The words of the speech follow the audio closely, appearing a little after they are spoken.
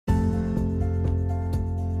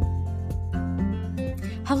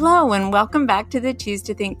Hello, and welcome back to the Choose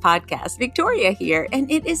to Think podcast. Victoria here, and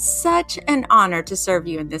it is such an honor to serve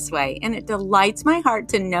you in this way, and it delights my heart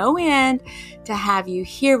to no end to have you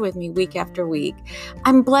here with me week after week.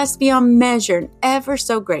 I'm blessed beyond measure and ever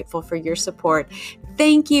so grateful for your support.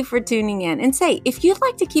 Thank you for tuning in. And say, if you'd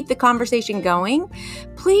like to keep the conversation going,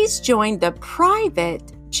 please join the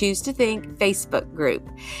private Choose to Think Facebook group.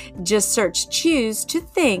 Just search Choose to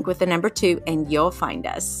Think with the number 2 and you'll find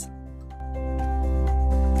us.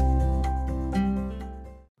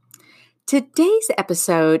 Today's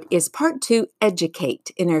episode is part 2,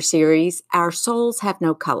 Educate, in our series, Our Souls Have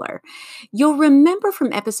No Color. You'll remember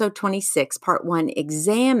from episode 26, part 1,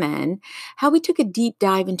 Examine, how we took a deep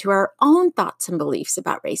dive into our own thoughts and beliefs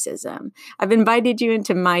about racism. I've invited you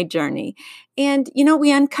into my journey. And,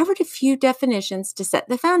 we uncovered a few definitions to set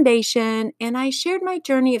the foundation, and I shared my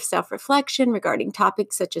journey of self-reflection regarding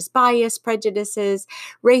topics such as bias, prejudices,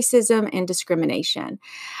 racism, and discrimination.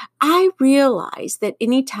 I realized that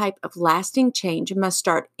any type of lasting change must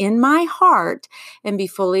start in my heart and be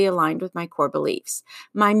fully aligned with my core beliefs.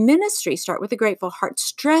 My ministry, Start with a Grateful Heart,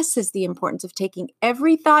 stresses the importance of taking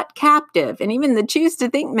every thought captive, and even the Choose to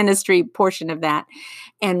Think ministry portion of that,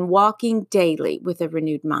 and walking daily with a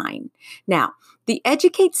renewed mind. Now, the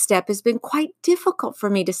Educate step has been quite difficult for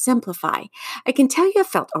me to simplify. I can tell you I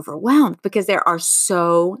felt overwhelmed because there are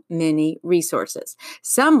so many resources.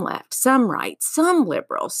 Some left, some right, some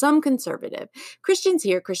liberal, some conservative, Christians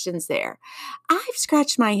here, Christians there. I've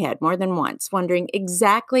scratched my head more than once, wondering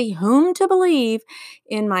exactly whom to believe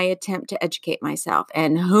in my attempt to educate myself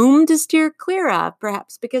and whom to steer clear of,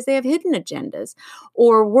 perhaps because they have hidden agendas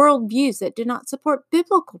or worldviews that do not support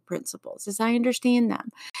biblical principles as I understand them.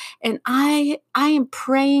 And I am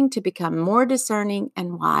praying to become more discerning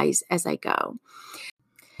and wise as I go.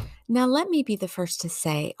 Now, let me be the first to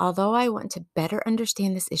say, although I want to better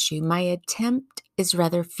understand this issue, my attempt is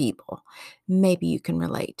rather feeble. Maybe you can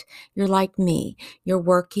relate. You're like me. You're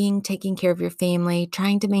working, taking care of your family,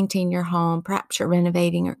 trying to maintain your home. Perhaps you're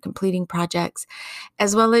renovating or completing projects,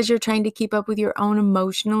 as well as you're trying to keep up with your own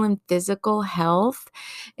emotional and physical health,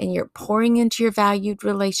 and you're pouring into your valued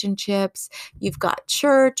relationships. You've got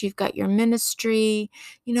church, you've got your ministry.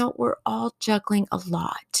 We're all juggling a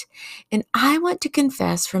lot. And I want to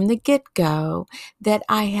confess from the get-go that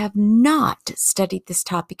I have not studied this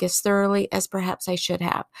topic as thoroughly as perhaps I should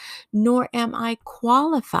have, nor am I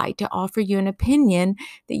qualified to offer you an opinion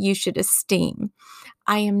that you should esteem.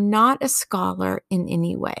 I am not a scholar in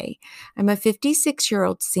any way. I'm a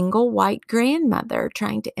 56-year-old single white grandmother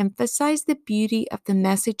trying to emphasize the beauty of the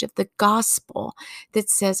message of the gospel that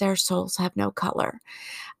says our souls have no color.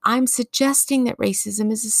 I'm suggesting that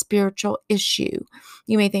racism is a spiritual issue.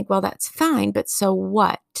 You may think, well, that's fine, but so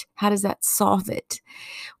what? How does that solve it?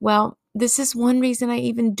 Well, this is one reason I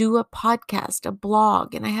even do a podcast, a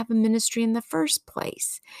blog, and I have a ministry in the first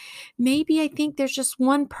place. Maybe I think there's just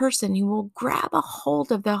one person who will grab a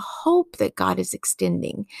hold of the hope that God is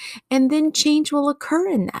extending, and then change will occur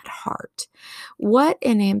in that heart. What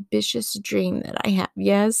an ambitious dream that I have.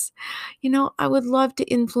 Yes, I would love to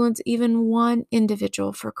influence even one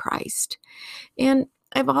individual for Christ. And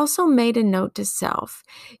I've also made a note to self.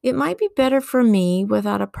 It might be better for me,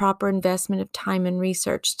 without a proper investment of time and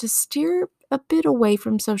research, to steer a bit away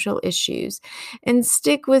from social issues and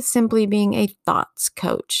stick with simply being a thoughts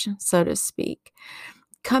coach, so to speak.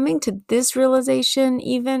 Coming to this realization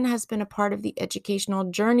even has been a part of the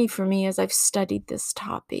educational journey for me as I've studied this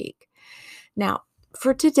topic. Now,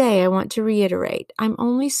 for today, I want to reiterate, I'm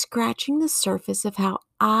only scratching the surface of how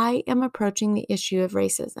I am approaching the issue of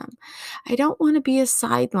racism. I don't want to be a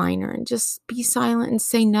sideliner and just be silent and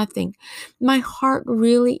say nothing. My heart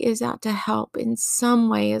really is out to help in some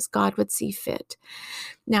way as God would see fit.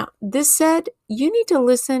 Now, this said, you need to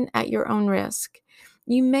listen at your own risk.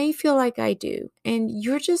 You may feel like I do, and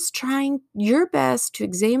you're just trying your best to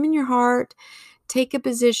examine your heart, take a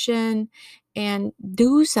position, and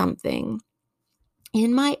do something.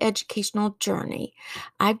 In my educational journey,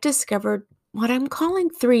 I've discovered what I'm calling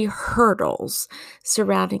 3 hurdles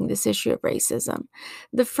surrounding this issue of racism.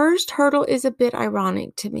 The first hurdle is a bit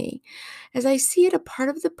ironic to me, as I see it a part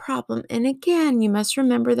of the problem. And again, you must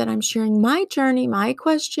remember that I'm sharing my journey, my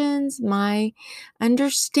questions, my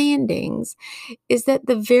understandings, is that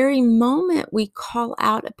the very moment we call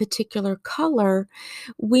out a particular color,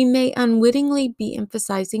 we may unwittingly be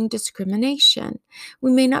emphasizing discrimination.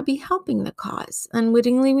 We may not be helping the cause.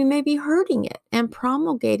 Unwittingly, we may be hurting it and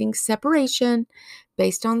promulgating separation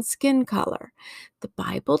based on skin color. The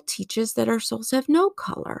Bible teaches that our souls have no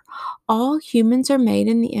color. All humans are made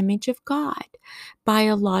in the image of God.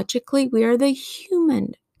 Biologically, we are the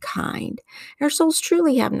human kind. Our souls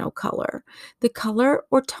truly have no color. The color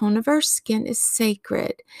or tone of our skin is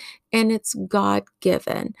sacred and it's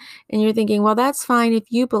God-given. And you're thinking, well, that's fine if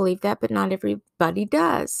you believe that, but not everybody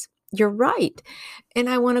does. You're right. And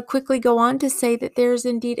I want to quickly go on to say that there's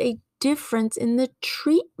indeed a difference in the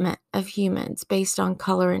treatment of humans based on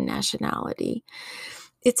color and nationality.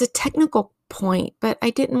 It's a technical point, but I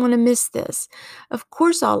didn't want to miss this. Of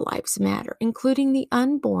course, all lives matter, including the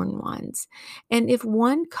unborn ones. And if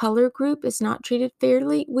one color group is not treated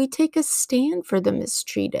fairly, we take a stand for the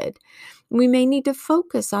mistreated. We may need to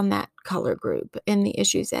focus on that color group and the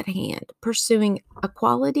issues at hand, pursuing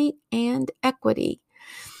equality and equity.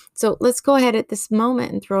 So let's go ahead at this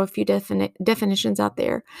moment and throw a few definitions out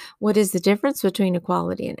there. What is the difference between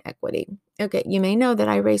equality and equity? Okay, you may know that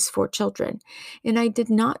I raised 4 children, and I did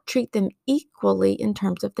not treat them equally in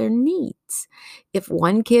terms of their needs. If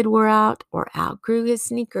one kid wore out or outgrew his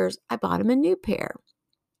sneakers, I bought him a new pair.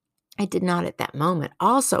 I did not at that moment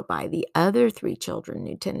also buy the other 3 children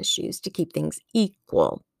new tennis shoes to keep things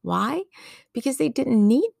equal. Why? Because they didn't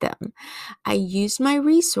need them. I used my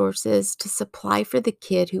resources to supply for the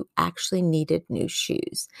kid who actually needed new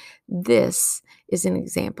shoes. This is an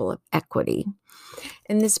example of equity.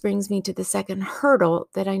 And this brings me to the second hurdle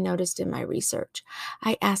that I noticed in my research.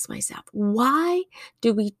 I asked myself, why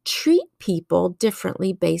do we treat people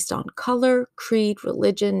differently based on color, creed,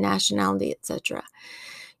 religion, nationality, etc.?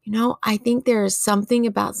 I think there is something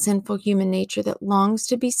about sinful human nature that longs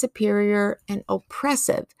to be superior and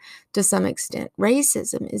oppressive to some extent.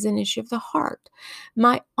 Racism is an issue of the heart.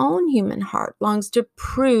 My own human heart longs to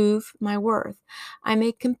prove my worth. I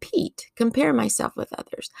may compare myself with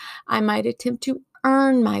others. I might attempt to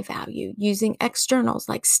earn my value using externals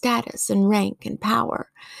like status and rank and power.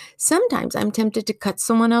 Sometimes I'm tempted to cut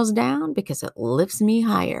someone else down because it lifts me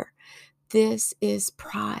higher. This is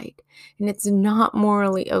pride, and it's not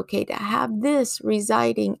morally okay to have this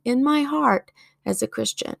residing in my heart as a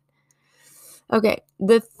Christian. Okay,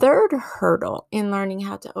 the third hurdle in learning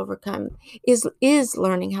how to overcome is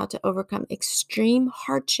learning how to overcome extreme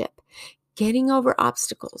hardship, getting over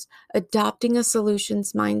obstacles, adopting a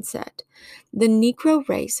solutions mindset. The Negro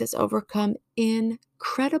race has overcome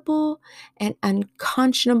incredible and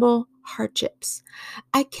unconscionable hardships.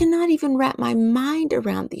 I cannot even wrap my mind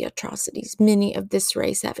around the atrocities many of this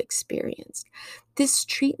race have experienced. This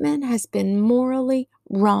treatment has been morally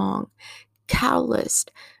wrong,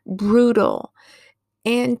 calloused, brutal,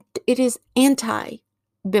 and it is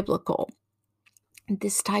anti-biblical.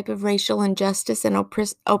 This type of racial injustice and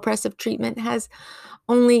oppressive treatment has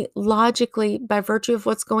only logically, by virtue of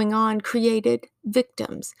what's going on, created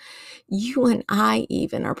victims. You and I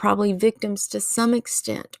even are probably victims to some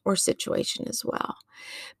extent or situation as well.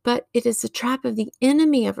 But it is a trap of the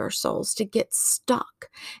enemy of our souls to get stuck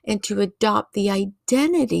and to adopt the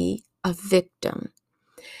identity of victim.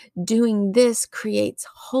 Doing this creates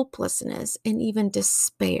hopelessness and even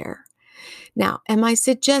despair. Now, am I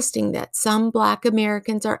suggesting that some Black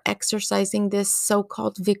Americans are exercising this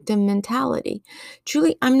so-called victim mentality?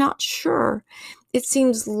 Truly, I'm not sure. It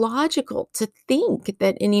seems logical to think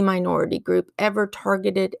that any minority group ever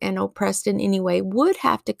targeted and oppressed in any way would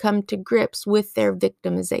have to come to grips with their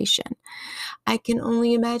victimization. I can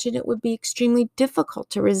only imagine it would be extremely difficult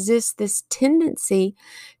to resist this tendency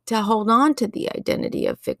to hold on to the identity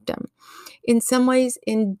of victim. In some ways,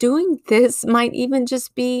 in doing this might even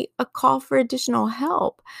just be a call for additional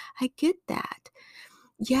help. I get that.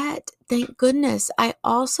 Yet, thank goodness, I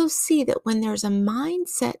also see that when there's a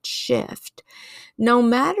mindset shift, no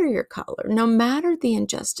matter your color, no matter the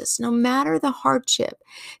injustice, no matter the hardship,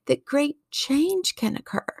 that great change can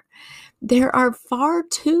occur. There are far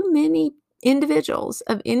too many individuals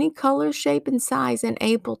of any color, shape, and size and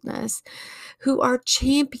ableness who are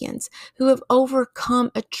champions, who have overcome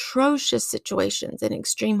atrocious situations and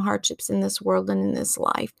extreme hardships in this world and in this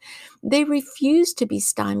life. They refuse to be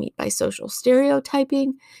stymied by social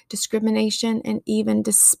stereotyping, discrimination, and even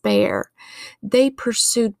despair. They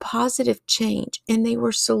pursued positive change and they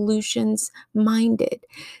were solutions-minded.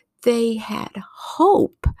 They had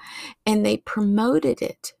hope and they promoted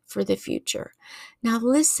it for the future. Now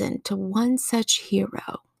listen to one such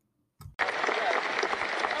hero.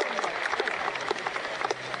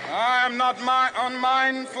 I am not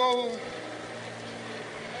unmindful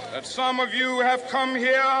that some of you have come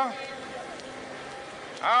here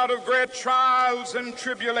out of great trials and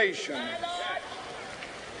tribulations.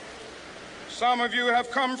 Some of you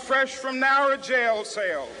have come fresh from narrow jail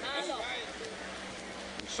cells.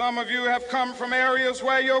 Some of you have come from areas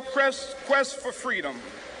where your quest for freedom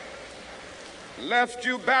left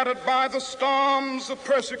you battered by the storms of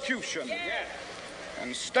persecution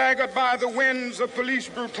and staggered by the winds of police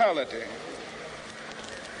brutality.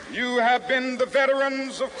 You have been the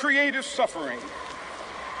veterans of creative suffering.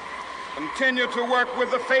 Continue to work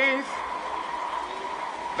with the faith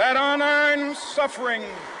that unearned suffering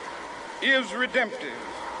is redemptive.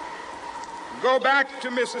 Go back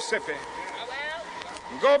to Mississippi.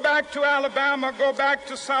 Go back to Alabama. Go back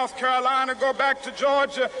to South Carolina. Go back to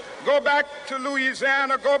Georgia. Go back to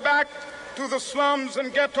Louisiana. Go back to the slums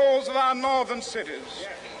and ghettos of our northern cities,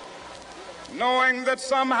 knowing that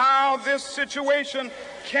somehow this situation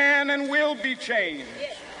can and will be changed.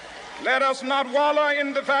 Let us not wallow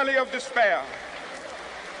in the valley of despair.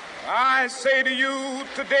 I say to you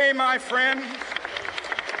today, my friends,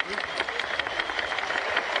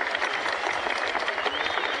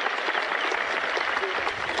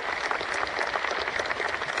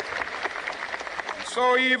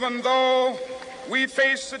 so even though we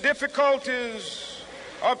face the difficulties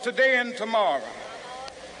of today and tomorrow,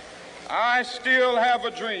 I still have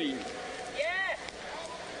a dream.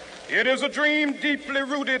 It is a dream deeply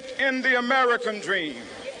rooted in the American dream.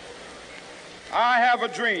 I have a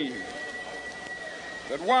dream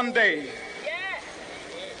that one day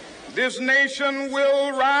this nation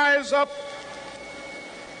will rise up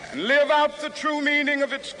and live out the true meaning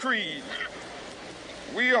of its creed.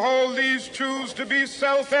 We hold these truths to be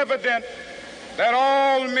self-evident, that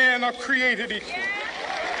all men are created equal.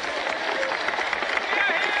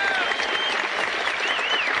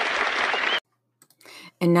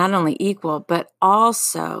 And not only equal, but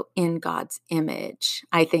also in God's image,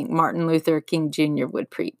 I think Martin Luther King Jr.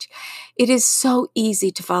 would preach. It is so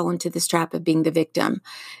easy to fall into this trap of being the victim.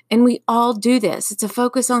 And we all do this. It's a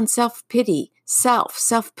focus on self-pity,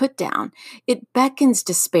 self-put-down. It beckons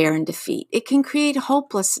despair and defeat. It can create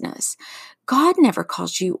hopelessness. God never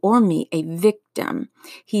calls you or me a victim.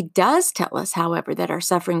 He does tell us, however, that our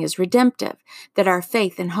suffering is redemptive, that our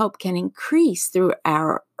faith and hope can increase through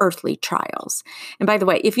our earthly trials. And by the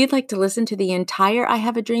way, if you'd like to listen to the entire I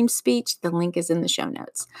Have a Dream speech, the link is in the show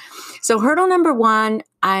notes. So hurdle number 1,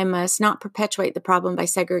 I must not perpetuate the problem by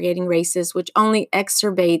segregating races, which only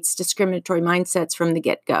exacerbates discriminatory mindsets from the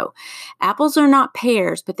get-go. Apples are not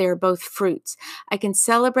pears, but they are both fruits. I can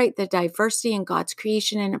celebrate the diversity in God's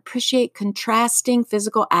creation and appreciate contrasting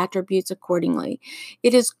physical attributes accordingly.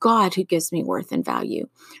 It is God who gives me worth and value.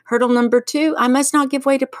 Hurdle number 2, I must not give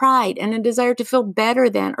way to pride and a desire to feel better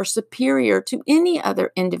than or superior to any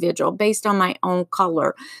other individual based on my own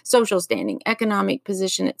color, social standing, economic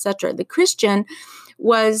position, etc. The Christian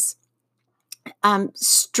was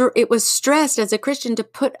it was stressed as a Christian to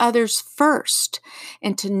put others first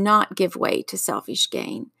and to not give way to selfish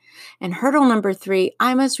gain. And hurdle number 3,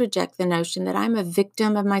 I must reject the notion that I'm a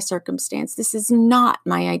victim of my circumstance. This is not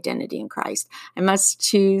my identity in Christ. I must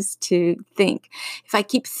choose to think. If I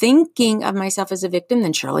keep thinking of myself as a victim,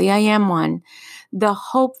 then surely I am one. The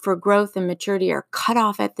hope for growth and maturity are cut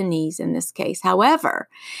off at the knees in this case. However,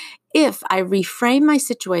 if I reframe my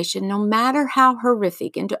situation, no matter how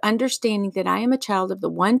horrific, into understanding that I am a child of the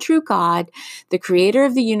one true God, the creator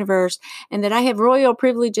of the universe, and that I have royal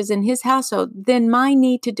privileges in his household, then my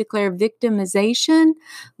need to declare victimization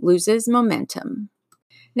loses momentum.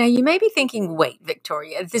 Now, you may be thinking, wait,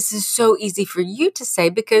 Victoria, this is so easy for you to say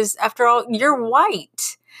because, after all, you're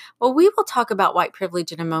white. Well, we will talk about white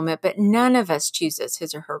privilege in a moment, but none of us chooses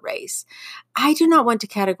his or her race. I do not want to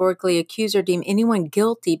categorically accuse or deem anyone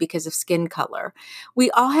guilty because of skin color. We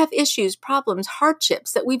all have issues, problems,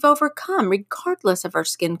 hardships that we've overcome regardless of our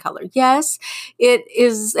skin color. Yes, it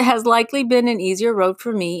has likely been an easier road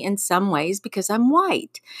for me in some ways because I'm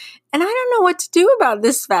white. And I don't know what to do about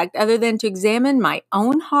this fact other than to examine my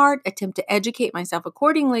own heart, attempt to educate myself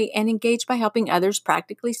accordingly, and engage by helping others,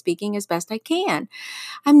 practically speaking, as best I can.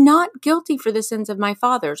 I'm not guilty for the sins of my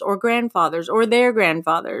fathers or grandfathers or their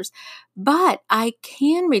grandfathers, but I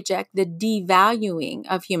can reject the devaluing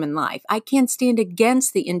of human life. I can stand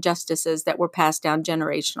against the injustices that were passed down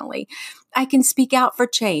generationally. I can speak out for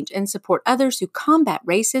change and support others who combat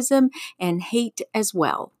racism and hate as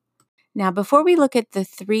well. Now, before we look at the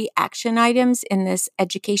 3 action items in this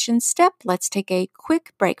education step, let's take a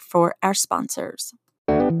quick break for our sponsors.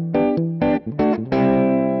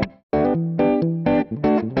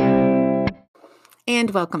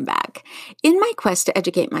 And welcome back. In my quest to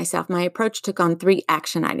educate myself, my approach took on 3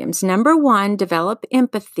 action items. Number 1, develop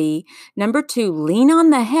empathy. Number 2, lean on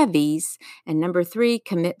the heavies. And number 3,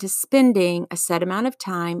 commit to spending a set amount of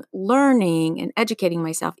time learning and educating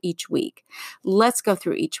myself each week. Let's go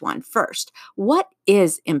through each one. First, what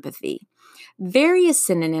is empathy? Various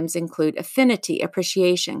synonyms include affinity,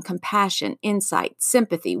 appreciation, compassion, insight,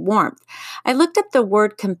 sympathy, warmth. I looked up the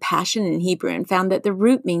word compassion in Hebrew and found that the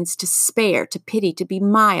root means to spare, to pity, to be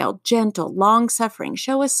mild, gentle, long-suffering,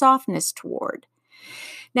 show a softness toward.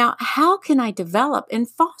 Now, how can I develop and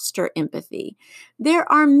foster empathy? There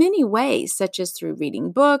are many ways, such as through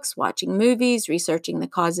reading books, watching movies, researching the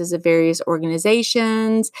causes of various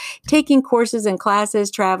organizations, taking courses and classes,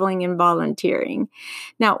 traveling, and volunteering.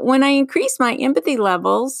 Now, when I increase my empathy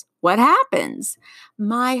levels, what happens?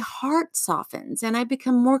 My heart softens and I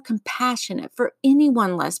become more compassionate for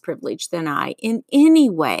anyone less privileged than I in any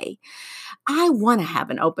way. I want to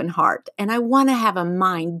have an open heart and I want to have a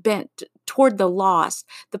mind bent toward the lost,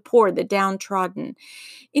 the poor, the downtrodden.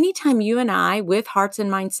 Anytime you and I, with hearts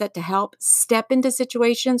and minds set to help, step into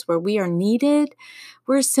situations where we are needed,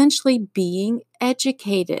 we're essentially being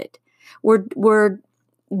educated. We're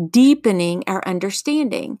deepening our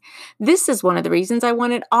understanding. This is one of the reasons I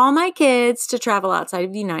wanted all my kids to travel outside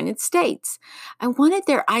of the United States. I wanted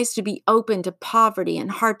their eyes to be open to poverty and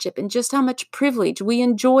hardship and just how much privilege we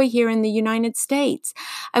enjoy here in the United States.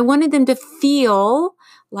 I wanted them to feel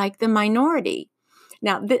like the minority.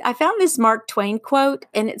 Now, I found this Mark Twain quote,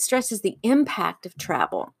 and it stresses the impact of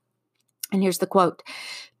travel. And here's the quote: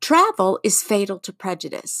 "Travel is fatal to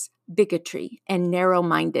prejudice, bigotry, and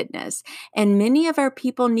narrow-mindedness, and many of our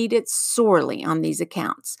people need it sorely on these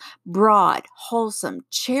accounts. Broad, wholesome,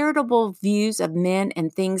 charitable views of men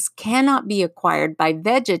and things cannot be acquired by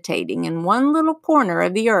vegetating in one little corner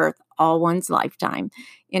of the earth all one's lifetime."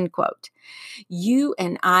 End quote. You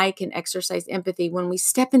and I can exercise empathy when we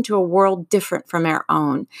step into a world different from our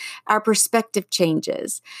own. Our perspective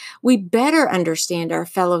changes. We better understand our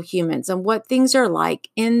fellow humans and what things are like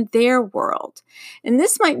in their world. And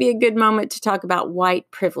this might be a good moment to talk about white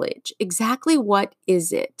privilege. Exactly what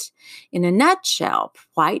is it? In a nutshell,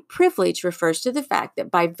 white privilege refers to the fact that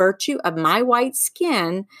by virtue of my white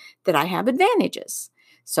skin, that I have advantages,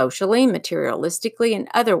 socially, materialistically, and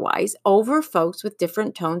otherwise, over folks with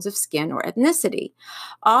different tones of skin or ethnicity.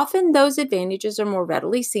 Often those advantages are more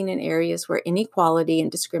readily seen in areas where inequality and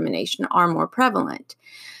discrimination are more prevalent.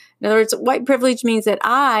 In other words, white privilege means that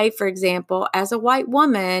I, for example, as a white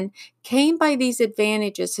woman, came by these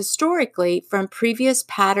advantages historically from previous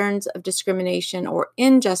patterns of discrimination or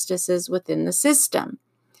injustices within the system.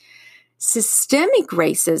 Systemic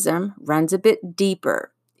racism runs a bit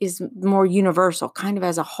deeper, is more universal, kind of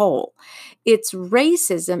as a whole. It's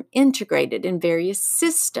racism integrated in various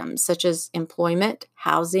systems such as employment,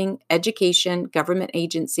 housing, education, government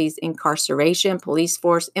agencies, incarceration, police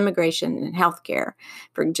force, immigration, and healthcare,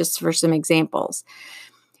 for some examples.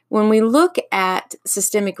 When we look at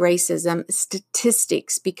systemic racism,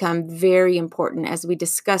 statistics become very important as we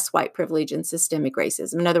discuss white privilege and systemic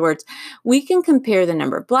racism. In other words, we can compare the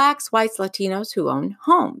number of Blacks, whites, Latinos who own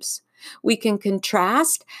homes. We can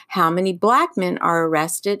contrast how many Black men are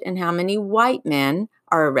arrested and how many white men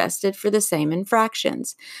are arrested for the same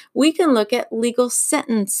infractions. We can look at legal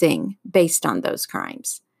sentencing based on those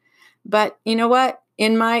crimes. But you know what?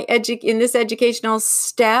 In this educational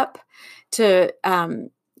step to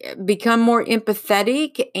become more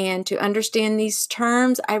empathetic and to understand these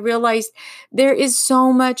terms, I realized there is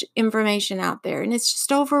so much information out there and it's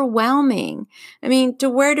just overwhelming. I mean, to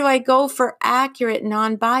where do I go for accurate,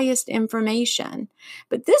 non-biased information?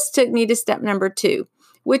 But this took me to step number 2,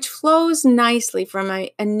 which flows nicely from my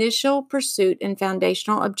initial pursuit and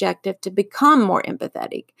foundational objective to become more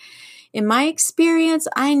empathetic. In my experience,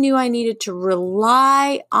 I knew I needed to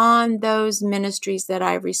rely on those ministries that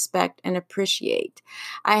I respect and appreciate.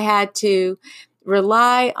 I had to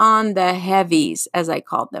rely on the heavies, as I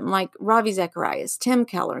called them, like Ravi Zacharias, Tim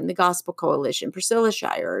Keller, and the Gospel Coalition, Priscilla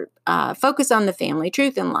Shirer, Focus on the Family,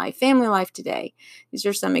 Truth in Life, Family Life Today. These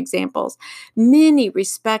are some examples. Many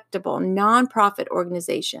respectable nonprofit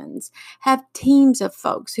organizations have teams of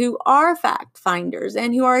folks who are fact finders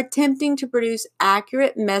and who are attempting to produce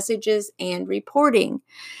accurate messages and reporting.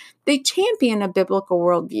 They champion a biblical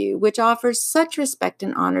worldview, which offers such respect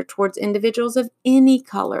and honor towards individuals of any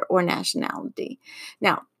color or nationality.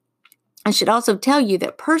 Now, I should also tell you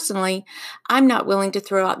that personally, I'm not willing to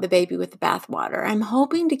throw out the baby with the bathwater. I'm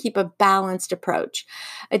hoping to keep a balanced approach.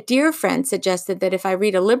 A dear friend suggested that if I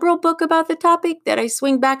read a liberal book about the topic, that I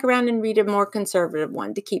swing back around and read a more conservative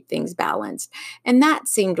one to keep things balanced. And that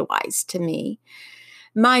seemed wise to me.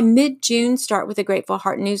 My mid-June Start with a Grateful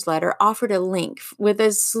Heart newsletter offered a link with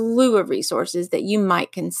a slew of resources that you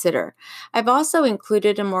might consider. I've also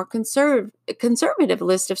included a more conservative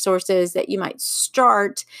list of sources that you might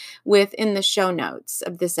start with in the show notes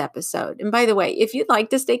of this episode. And by the way, if you'd like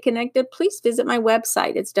to stay connected, please visit my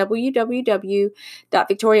website. It's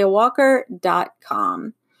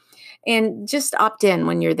www.victoriawalker.com. And just opt in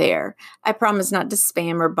when you're there. I promise not to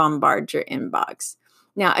spam or bombard your inbox.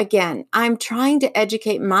 Now, again, I'm trying to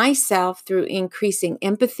educate myself through increasing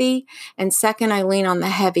empathy. And second, I lean on the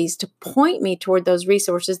heavies to point me toward those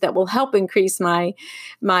resources that will help increase my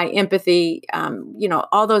empathy.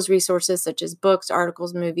 All those resources such as books,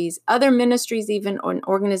 articles, movies, other ministries, even on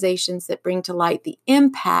organizations that bring to light the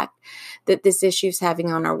impact that this issue is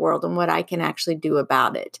having on our world and what I can actually do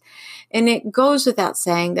about it. And it goes without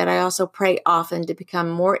saying that I also pray often to become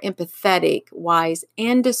more empathetic, wise,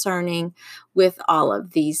 and discerning with all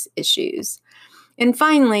of these issues. And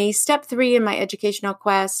finally, step 3 in my educational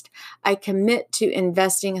quest, I commit to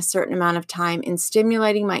investing a certain amount of time in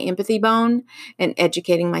stimulating my empathy bone and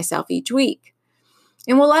educating myself each week.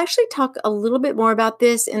 And we'll actually talk a little bit more about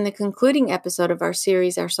this in the concluding episode of our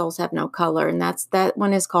series, Our Souls Have No Color. And that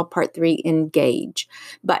one is called Part 3, Engage.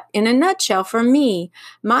 But in a nutshell, for me,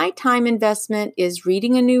 my time investment is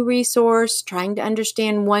reading a new resource, trying to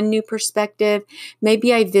understand one new perspective.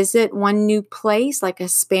 Maybe I visit one new place, like a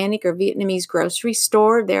Hispanic or Vietnamese grocery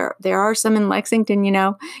store. There are some in Lexington,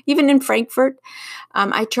 even in Frankfurt.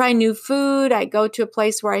 I try new food. I go to a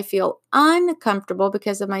place where I feel uncomfortable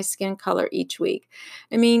because of my skin color each week.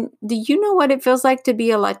 I mean, do you know what it feels like to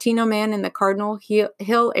be a Latino man in the Cardinal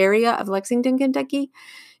Hill area of Lexington, Kentucky?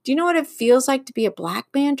 Do you know what it feels like to be a Black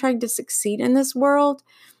man trying to succeed in this world?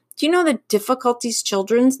 Do you know the difficulties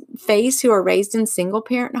children face who are raised in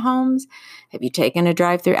single-parent homes? Have you taken a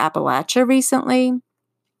drive through Appalachia recently?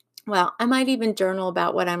 Well, I might even journal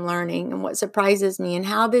about what I'm learning and what surprises me and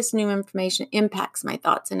how this new information impacts my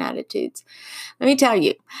thoughts and attitudes. Let me tell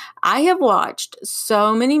you, I have watched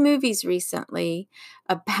so many movies recently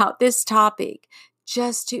about this topic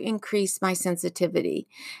just to increase my sensitivity.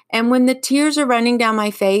 And when the tears are running down my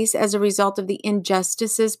face as a result of the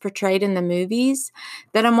injustices portrayed in the movies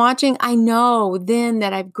that I'm watching, I know then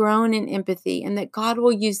that I've grown in empathy and that God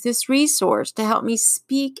will use this resource to help me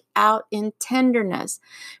speak out in tenderness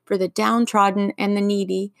for the downtrodden and the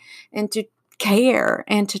needy and to care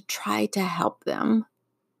and to try to help them.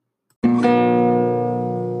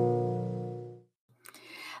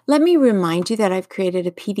 Let me remind you that I've created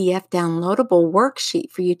a PDF downloadable worksheet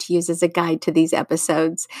for you to use as a guide to these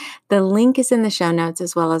episodes. The link is in the show notes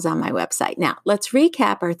as well as on my website. Now, let's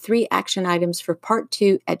recap our 3 action items for Part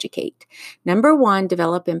 2, Educate. Number 1,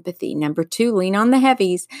 develop empathy. Number 2, lean on the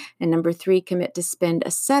heavies. And number 3, commit to spend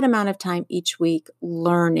a set amount of time each week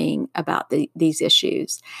learning about these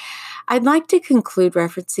issues. I'd like to conclude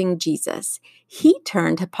referencing Jesus. He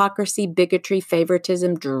turned hypocrisy, bigotry,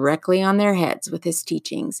 favoritism directly on their heads with his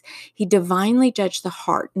teachings. He divinely judged the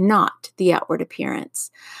heart, not the outward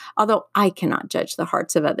appearance. Although I cannot judge the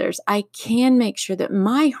hearts of others, I can make sure that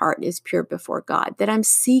my heart is pure before God, that I'm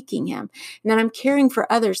seeking Him, and that I'm caring for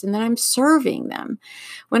others, and that I'm serving them.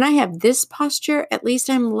 When I have this posture, at least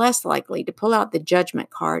I'm less likely to pull out the judgment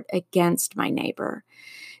card against my neighbor.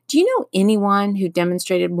 Do you know anyone who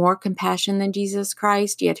demonstrated more compassion than Jesus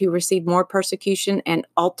Christ, yet who received more persecution and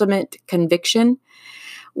ultimate conviction?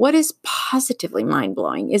 What is positively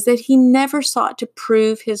mind-blowing is that he never sought to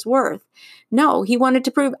prove his worth. No, he wanted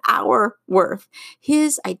to prove our worth.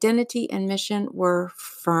 His identity and mission were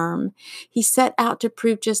firm. He set out to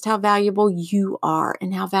prove just how valuable you are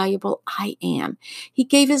and how valuable I am. He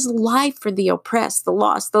gave his life for the oppressed, the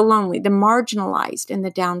lost, the lonely, the marginalized, and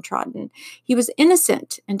the downtrodden. He was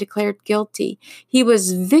innocent and declared guilty. He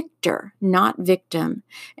was victor, not victim.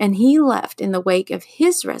 And he left in the wake of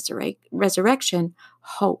his resurrection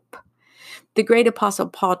hope. The great apostle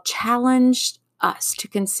Paul challenged us to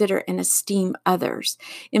consider and esteem others.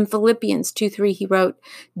 In Philippians 2:3, he wrote,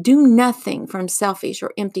 "Do nothing from selfish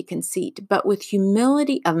or empty conceit, but with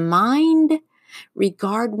humility of mind,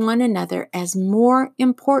 regard one another as more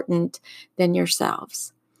important than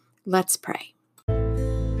yourselves." Let's pray.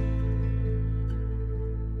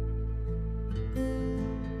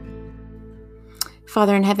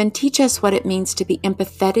 Father in heaven, teach us what it means to be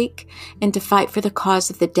empathetic and to fight for the cause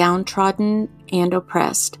of the downtrodden and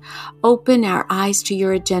oppressed. Open our eyes to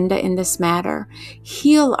your agenda in this matter.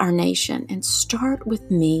 Heal our nation and start with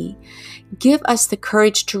me. Give us the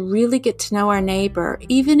courage to really get to know our neighbor,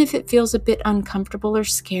 even if it feels a bit uncomfortable or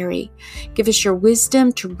scary. Give us your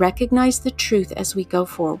wisdom to recognize the truth as we go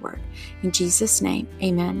forward. In Jesus' name,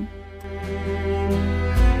 amen.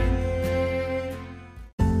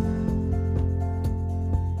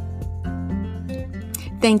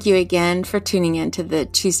 Thank you again for tuning in to the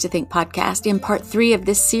Choose to Think podcast. In part 3 of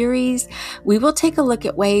this series, we will take a look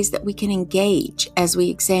at ways that we can engage as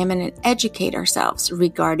we examine and educate ourselves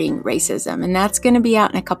regarding racism. And that's going to be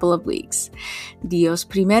out in a couple of weeks. Dios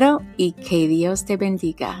primero y que Dios te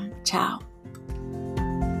bendiga. Ciao.